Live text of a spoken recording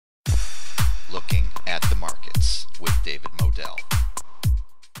Looking at the Markets with David Modell.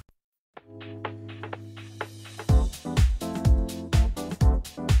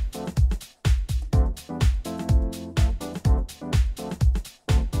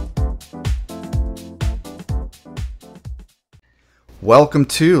 Welcome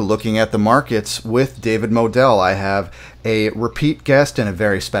to Looking at the Markets with David Modell. I have a repeat guest and a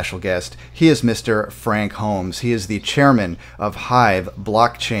very special guest. He is Mr. Frank Holmes. He is the chairman of Hive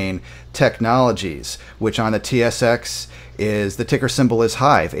Blockchain Technologies, which on the TSX is, the ticker symbol is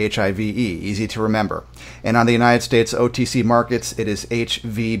Hive, H-I-V-E, easy to remember. And on the United States OTC markets, it is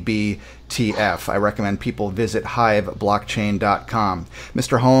HVBTF. I recommend people visit hiveblockchain.com.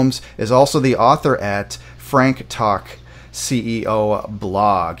 Mr. Holmes is also the author at Frank Talk CEO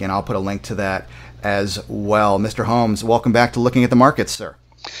blog, and I'll put a link to that as well. Mr. Holmes, welcome back to Looking at the Markets, sir.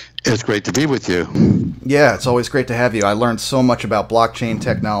 It's great to be with you. Yeah, it's always great to have you. I learned so much about blockchain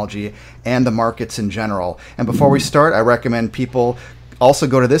technology and the markets in general. And before we start, I recommend people also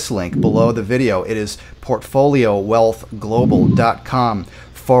go to this link below the video. It is portfoliowealthglobal.com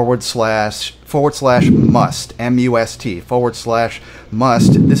 /must, M-U-S-T,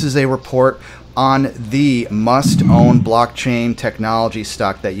 /must. This is a report on the must-own blockchain technology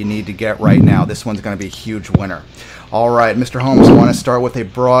stock that you need to get right now. This one's going to be a huge winner. All right, Mr. Holmes, I want to start with a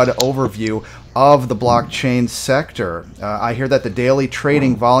broad overview of the blockchain sector. I hear that the daily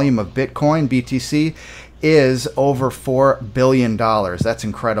trading volume of Bitcoin, BTC, is over $4 billion. That's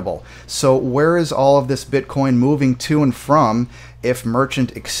incredible. So where is all of this Bitcoin moving to and from if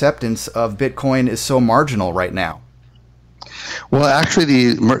merchant acceptance of Bitcoin is so marginal right now? Well,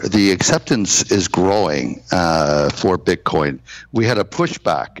 actually, the acceptance is growing for Bitcoin. We had a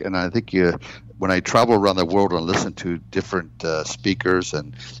pushback, and I think when I travel around the world and listen to different speakers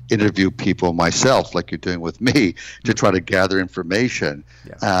and interview people myself, like you're doing with me, to try to gather information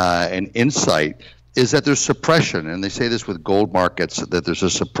and insight, is that there's suppression, and they say this with gold markets, that there's a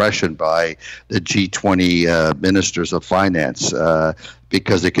suppression by the G20 ministers of finance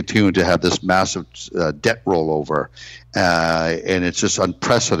because they continue to have this massive debt rollover. And it's just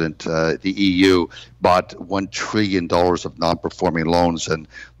unprecedented. The EU bought $1 trillion of non-performing loans, and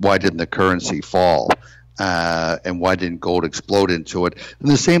why didn't the currency fall? And why didn't gold explode into it?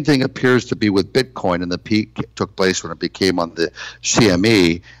 And the same thing appears to be with Bitcoin, and the peak took place when it became on the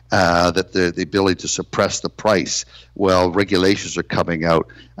CME, that the ability to suppress the price. Well, regulations are coming out.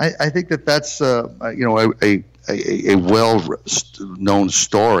 I think that's a well-known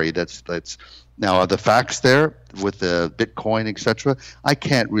story. That's now, are the facts there with the Bitcoin, etc.? I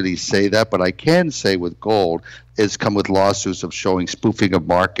can't really say that, but I can say with gold, it's come with lawsuits of showing spoofing of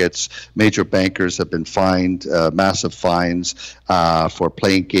markets. Major bankers have been fined, massive fines for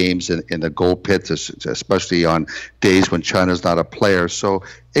playing games in the gold pits, especially on days when China's not a player. So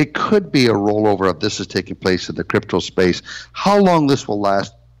it could be a rollover of this is taking place in the crypto space. How long this will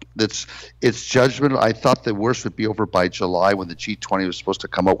last? It's judgment. I thought the worst would be over by July, when the G20 was supposed to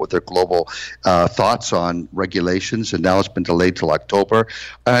come out with their global thoughts on regulations, and now it's been delayed till October.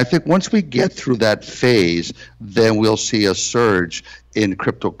 And I think once we get through that phase, then we'll see a surge in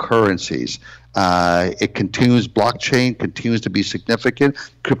cryptocurrencies. It continues, blockchain continues to be significant.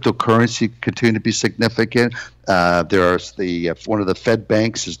 Cryptocurrency continue to be significant. There's one of the Fed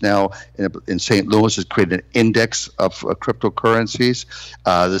banks is now in St. Louis has created an index of cryptocurrencies.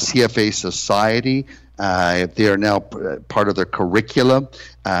 The CFA Society, they are now part of their curriculum,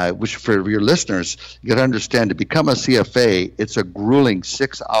 which for your listeners, you got to understand, to become a CFA, it's a grueling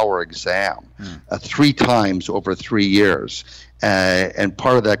 6-hour exam, 3 times over 3 years. And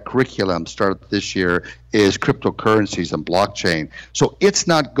part of that curriculum started this year is cryptocurrencies and blockchain. So it's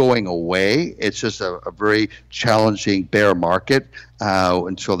not going away. It's just a very challenging bear market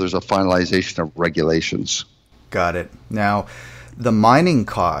until there's a finalization of regulations. Got it. Now, the mining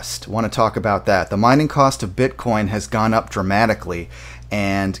cost, want to talk about that. The mining cost of Bitcoin has gone up dramatically,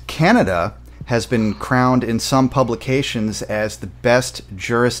 and Canada has been crowned in some publications as the best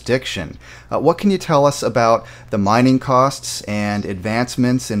jurisdiction. What can you tell us about the mining costs and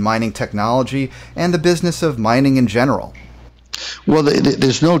advancements in mining technology and the business of mining in general? Well,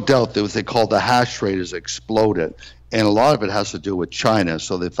 there's no doubt that what they call the hash rate has exploded. And a lot of it has to do with China.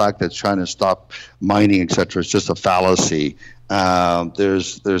 So the fact that China stopped mining, et cetera, is just a fallacy.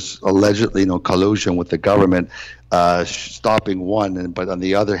 There's allegedly no collusion with the government stopping one, but on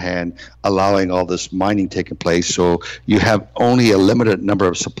the other hand, allowing all this mining taking place. So you have only a limited number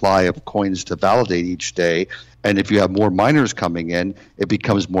of supply of coins to validate each day. And if you have more miners coming in, it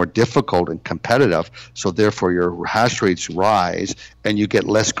becomes more difficult and competitive. So therefore, your hash rates rise and you get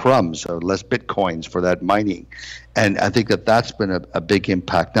less crumbs or less Bitcoins for that mining. And I think that that's been a big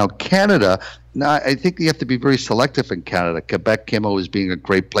impact. Now, Canada No, I think you have to be very selective in Canada. Quebec came out as being a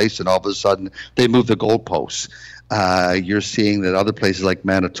great place, and all of a sudden they moved the goalposts. You're seeing that other places like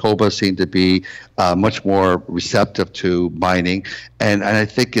Manitoba seem to be much more receptive to mining. And I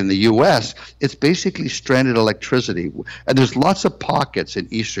think in the U.S., it's basically stranded electricity. And there's lots of pockets in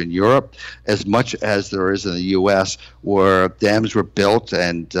Eastern Europe, as much as there is in the U.S., where dams were built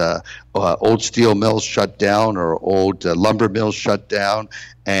and old steel mills shut down or old lumber mills shut down,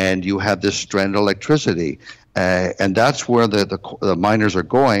 and you have this stranded electricity. And that's where the miners are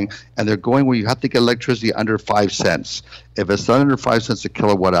going, and they're going where you have to get electricity under 5 cents. If it's not under 5 cents a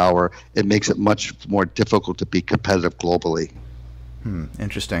kilowatt hour, it makes it much more difficult to be competitive globally.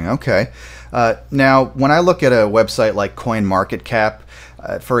 Interesting. Okay. Now, when I look at a website like CoinMarketCap,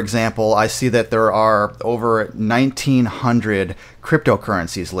 for example, I see that there are over 1,900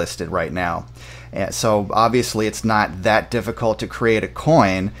 cryptocurrencies listed right now. So obviously, it's not that difficult to create a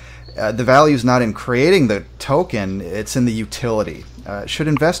coin. The value is not in creating the token, it's in the utility. Should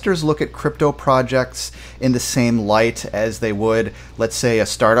investors look at crypto projects in the same light as they would, let's say, a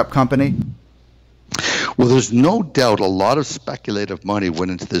startup company? Well, there's no doubt a lot of speculative money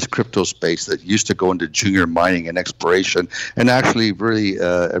went into this crypto space that used to go into junior mining and exploration, and actually really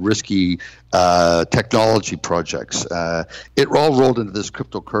risky technology projects. It all rolled into this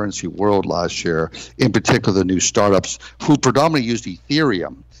cryptocurrency world last year, in particular the new startups who predominantly used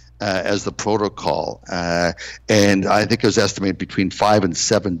Ethereum as the protocol, and I think it was estimated between $5 and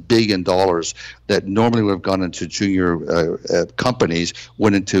 $7 billion that normally would have gone into junior companies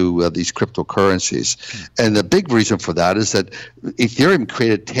went into these cryptocurrencies. And the big reason for that is that Ethereum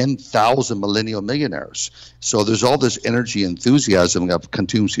created 10,000 millennial millionaires. So there's all this energy, enthusiasm of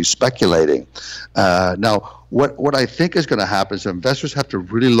continuously speculating. Now, what I think is going to happen is investors have to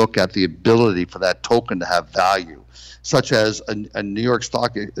really look at the ability for that token to have value, such as a New York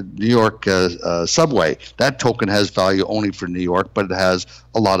subway. That token has value only for New York, but it has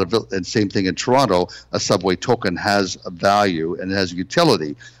a lot of, and same thing in Toronto, a subway token has a value and it has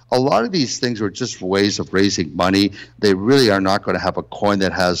utility. A lot of these things are just ways of raising money. They really are not going to have a coin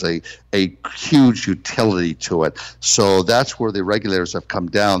that has a huge utility to it. So that's where the regulators have come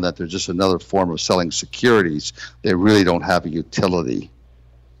down, that they're just another form of selling securities. They really don't have a utility.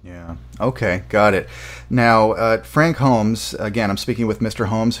 Yeah. Okay. Got it. Now, Frank Holmes, again, I'm speaking with Mr.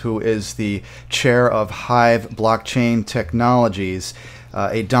 Holmes, who is the chair of Hive Blockchain Technologies,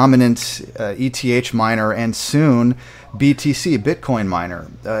 a dominant ETH miner and soon BTC, Bitcoin miner.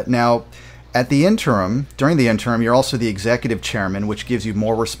 Now, during the interim, you're also the executive chairman, which gives you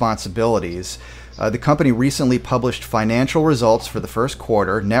more responsibilities. The company recently published financial results for the first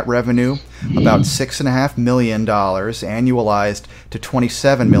quarter. Net revenue, about $6.5 million, annualized to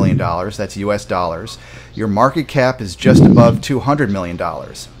 $27 million. That's US dollars. Your market cap is just above $200 million.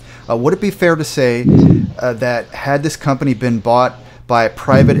 Would it be fair to say that had this company been bought by a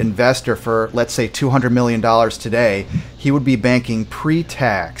private investor for, let's say, $200 million today, he would be banking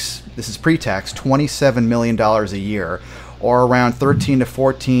pre-tax, this is pre-tax, $27 million a year, or around 13 to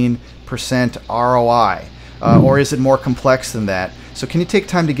 14% ROI, or is it more complex than that? So can you take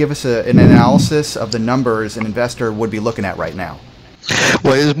time to give us an analysis of the numbers an investor would be looking at right now?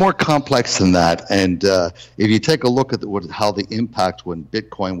 Well, it is more complex than that. And if you take a look at how the impact when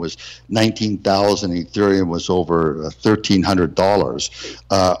Bitcoin was 19,000, Ethereum was over $1,300,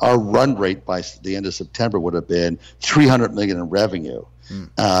 our run rate by the end of September would have been $300 million in revenue.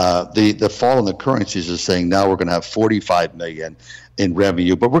 The fall in the currencies is saying now we're going to have $45 million in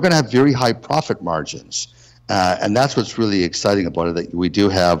revenue, but we're going to have very high profit margins. And that's what's really exciting about it, that we do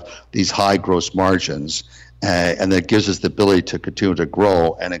have these high gross margins. And that gives us the ability to continue to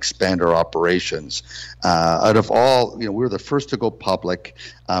grow and expand our operations. Out of all, we were the first to go public.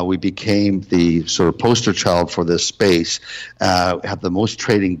 We became the sort of poster child for this space, have the most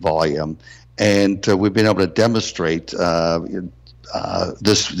trading volume, and we've been able to demonstrate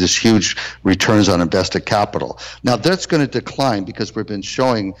this huge returns on invested capital. Now that's going to decline because we've been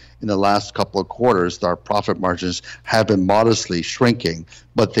showing in the last couple of quarters that our profit margins have been modestly shrinking,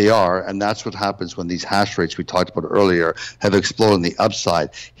 but they are, and that's what happens when these hash rates we talked about earlier have exploded on the upside.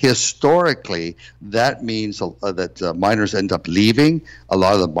 Historically, that means that miners end up leaving, a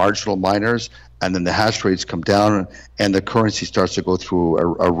lot of the marginal miners, and then the hash rates come down and the currency starts to go through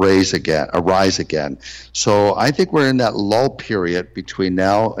a rise again. So I think we're in that lull period between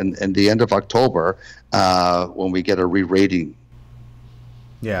now and the end of October when we get a re-rating.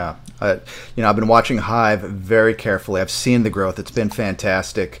 Yeah. I've been watching Hive very carefully. I've seen the growth. It's been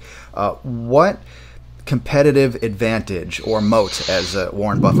fantastic. What competitive advantage or moat, as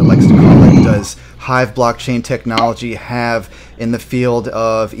Warren Buffett likes to call it, does Hive blockchain technology have in the field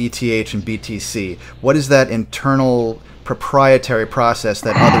of ETH and BTC? What is that internal proprietary process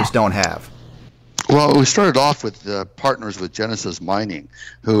that others don't have? Well, we started off with partners with Genesis Mining,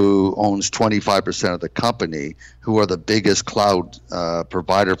 who owns 25% of the company, who are the biggest cloud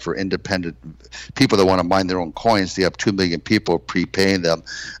provider for independent people that want to mine their own coins. They have 2 million people prepaying them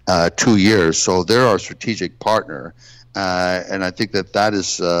 2 years. So they're our strategic partner. And I think that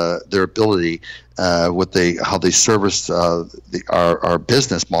is their ability with how they service our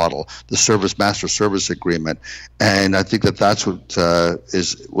business model, the service master service agreement, and I think that's what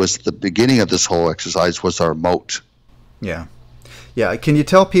was the beginning of this whole exercise, was our moat. Yeah. Can you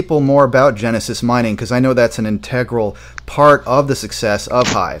tell people more about Genesis Mining, because I know that's an integral part of the success of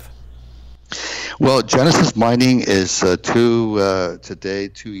Hive? Well, Genesis Mining is two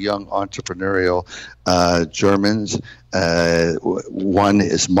young entrepreneurial Germans. One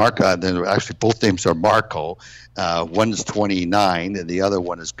is Marco. Actually, both names are Marco. One's 29, and the other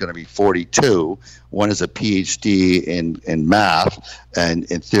one is going to be 42. One is a PhD in math and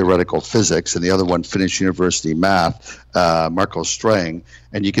in theoretical physics, and the other one finished university math. Marco Strang,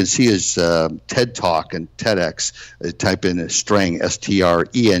 and you can see his TED Talk and TEDx. Type in Strang,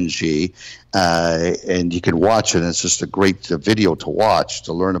 Streng, and you can watch it. And it's just a great video to watch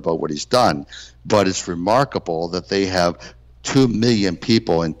to learn about what he's done. But it's remarkable that they have 2 million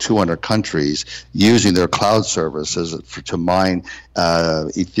people in 200 countries using their cloud services to mine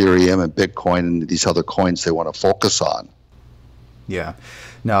Ethereum and Bitcoin and these other coins they want to focus on. Yeah.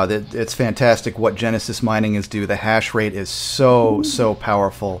 No, it's fantastic what Genesis Mining is do. The hash rate is so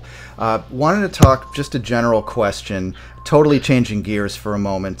powerful. Wanted to talk just a general question, totally changing gears for a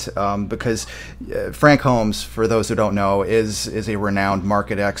moment, because Frank Holmes, for those who don't know, is a renowned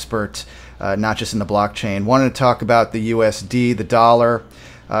market expert, not just in the blockchain. Wanted to talk about the USD, the dollar.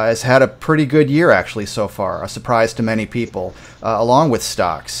 Has had a pretty good year actually so far, a surprise to many people, along with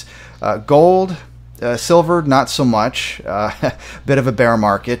stocks. Gold, silver, not so much. Bit of a bear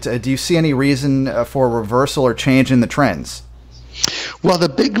market. Do you see any reason for reversal or change in the trends? Well, the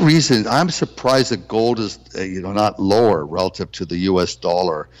big reason, I'm surprised that gold is not lower relative to the U.S.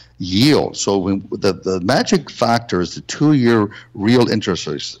 dollar yield. So the magic factor is the 2-year real interest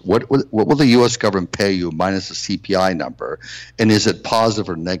rates. What will the U.S. government pay you minus the CPI number, and is it positive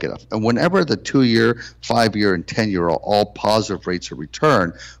or negative? And whenever the 2-year, 5-year, and 10-year are all positive rates of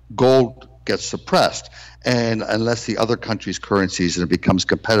return, gold gets suppressed, and unless the other countries' currencies, and it becomes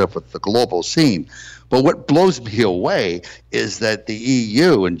competitive with the global scene. But what blows me away is that the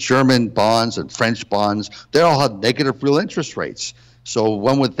EU and German bonds and French bonds, they all have negative real interest rates. So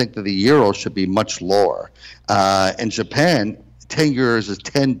one would think that the euro should be much lower. In Japan, 10 years is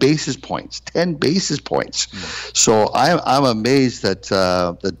 10 basis points, 10 basis points. So I'm amazed that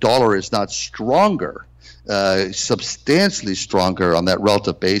the dollar is not stronger, substantially stronger on that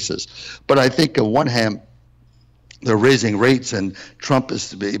relative basis. But I think on one hand, they're raising rates, and Trump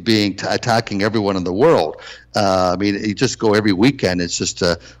is attacking everyone in the world. I mean, you just go every weekend. It's just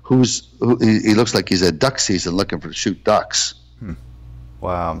he looks like he's at duck season looking to shoot ducks.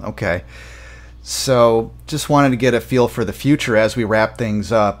 Wow. Okay. So just wanted to get a feel for the future as we wrap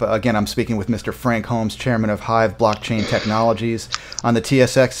things up. Again, I'm speaking with Mr. Frank Holmes, chairman of Hive Blockchain Technologies. On the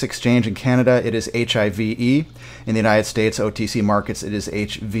TSX exchange in Canada, it is HIVE. In the United States, OTC markets, it is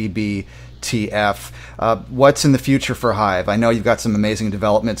HVBTF. What's in the future for Hive? I know you've got some amazing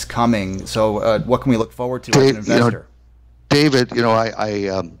developments coming. So what can we look forward to as an investor? David,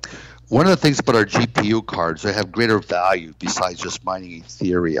 one of the things about our GPU cards, they have greater value besides just mining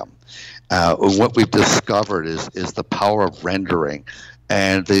Ethereum. What we've discovered is the power of rendering,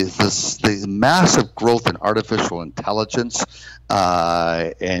 and the massive growth in artificial intelligence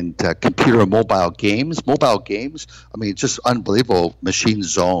and computer mobile games. I mean, just unbelievable. Machine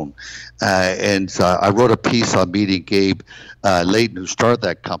Zone, and I wrote a piece on meeting Gabe Layton, who started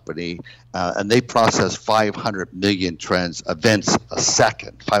that company, and they process 500 million events a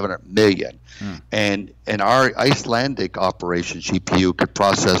second, 500 million. And our Icelandic operation GPU could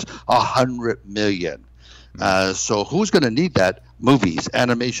process 100 million. So who's going to need that? Movies,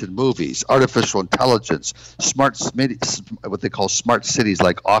 animation movies, artificial intelligence, what they call smart cities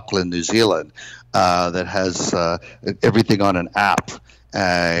like Auckland, New Zealand, that has everything on an app.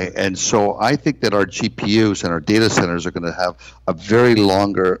 And so I think that our GPUs and our data centers are going to have a very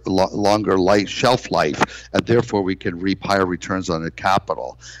longer shelf life, and therefore we can reap higher returns on the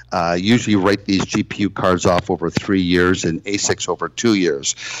capital. Usually write these GPU cards off over 3 years and ASICs over 2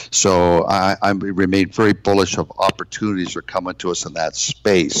 years. So I remain very bullish of opportunities are coming to us in that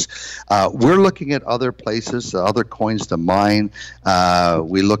space. We're looking at other places, other coins to mine.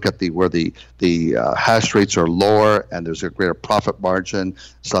 We look at where the hash rates are lower and there's a greater profit margin,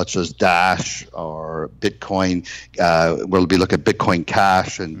 such as Dash or Bitcoin. We'll be looking at Bitcoin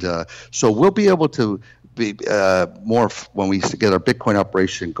Cash, and so we'll be able to be more when we get our Bitcoin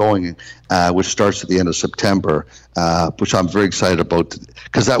operation going, which starts at the end of September, which I'm very excited about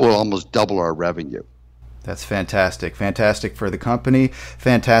because that will almost double our revenue. That's fantastic. Fantastic for the company,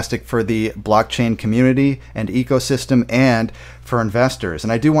 fantastic for the blockchain community and ecosystem, and for investors.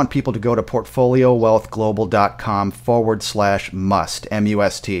 And I do want people to go to portfoliowealthglobal.com/must,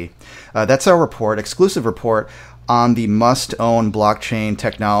 M-U-S-T. That's our report, exclusive report on the must-own blockchain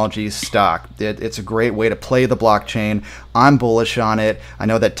technologies stock. It's a great way to play the blockchain. I'm bullish on it. I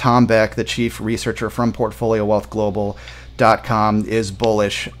know that Tom Beck, the chief researcher from portfoliowealthglobal.com, is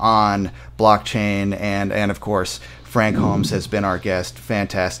bullish on blockchain, and of course Frank Holmes has been our guest.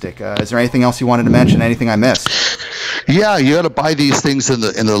 Fantastic. Is there anything else you wanted to mention? Anything I missed? Yeah, you got to buy these things in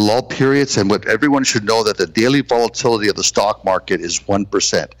the lull periods, and what everyone should know that the daily volatility of the stock market is 1%.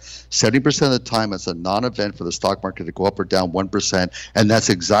 70% of the time, it's a non-event for the stock market to go up or down 1%, and that's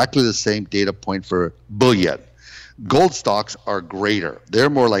exactly the same data point for bullion. Gold stocks are greater;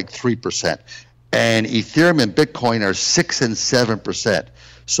 they're more like 3%, and Ethereum and Bitcoin are 6 and 7%.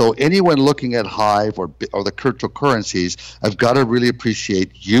 So anyone looking at Hive or the cryptocurrencies, I've got to really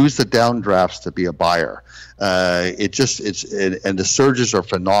use the downdrafts to be a buyer. And the surges are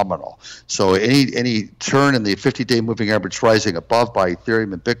phenomenal. So any turn in the 50-day moving average rising above by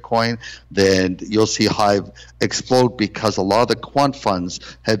Ethereum and Bitcoin, then you'll see Hive explode because a lot of the quant funds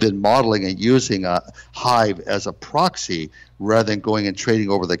have been modeling and using Hive as a proxy rather than going and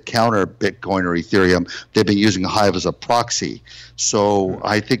trading over the counter Bitcoin or Ethereum. They've been using Hive as a proxy. So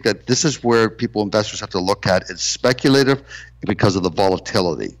I think that this is where investors have to look at. It's speculative because of the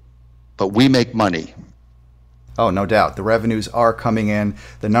volatility, but we make money. Oh, no doubt. The revenues are coming in.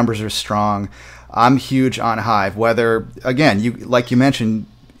 The numbers are strong. I'm huge on Hive. Whether, again, like you mentioned,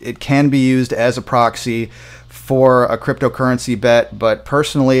 it can be used as a proxy for a cryptocurrency bet, but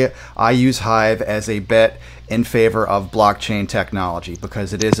personally, I use Hive as a bet in favor of blockchain technology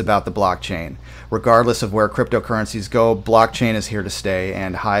because it is about the blockchain. Regardless of where cryptocurrencies go, blockchain is here to stay,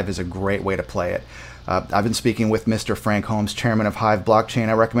 and Hive is a great way to play it. I've been speaking with Mr. Frank Holmes, chairman of Hive Blockchain.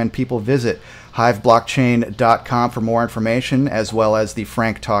 I recommend people visit hiveblockchain.com for more information, as well as the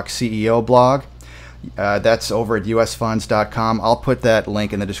Frank Talk CEO blog. That's over at usfunds.com. I'll put that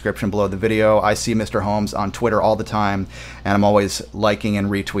link in the description below the video. I see Mr. Holmes on Twitter all the time, and I'm always liking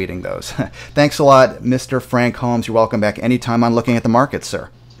and retweeting those. Thanks a lot, Mr. Frank Holmes. You're welcome back anytime on Looking at the Markets, sir.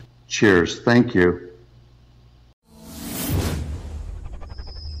 Cheers. Thank you.